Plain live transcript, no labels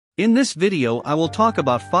In this video I will talk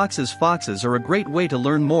about foxes. Foxes are a great way to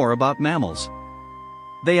learn more about mammals.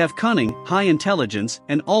 They have cunning, high intelligence,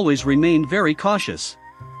 and always remain very cautious.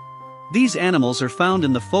 These animals are found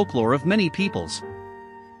in the folklore of many peoples.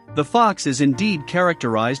 The fox is indeed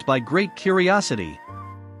characterized by great curiosity.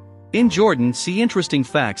 In Jordan, see interesting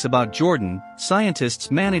facts about Jordan.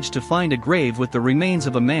 Scientists managed to find a grave with the remains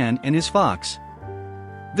of a man and his fox.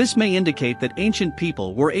 This may indicate that ancient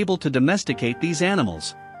people were able to domesticate these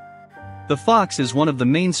animals. The fox is one of the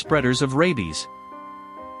main spreaders of rabies.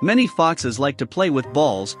 Many foxes like to play with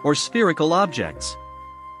balls or spherical objects.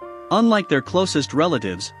 Unlike their closest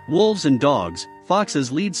relatives, wolves and dogs,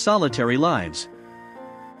 foxes lead solitary lives.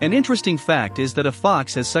 An interesting fact is that a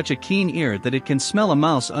fox has such a keen ear that it can smell a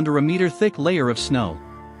mouse under a meter-thick layer of snow.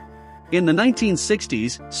 In the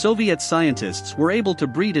 1960s, Soviet scientists were able to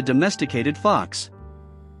breed a domesticated fox.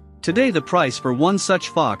 Today the price for one such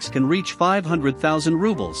fox can reach 500,000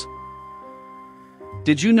 rubles.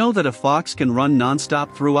 Did you know that a fox can run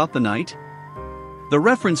non-stop throughout the night? The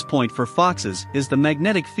reference point for foxes is the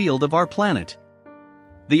magnetic field of our planet.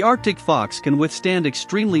 The Arctic fox can withstand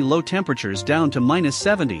extremely low temperatures down to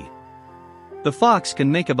 -70. The fox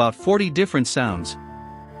can make about 40 different sounds.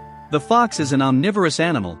 The fox is an omnivorous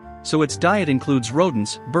animal, so its diet includes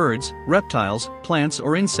rodents, birds, reptiles, plants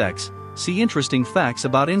or insects. See interesting facts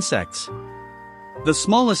about insects. The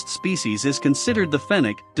smallest species is considered the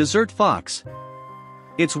fennec, desert fox.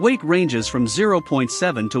 Its weight ranges from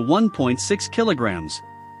 0.7 to 1.6 kilograms.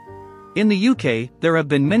 In the UK, there have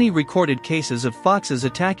been many recorded cases of foxes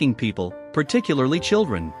attacking people, particularly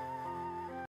children.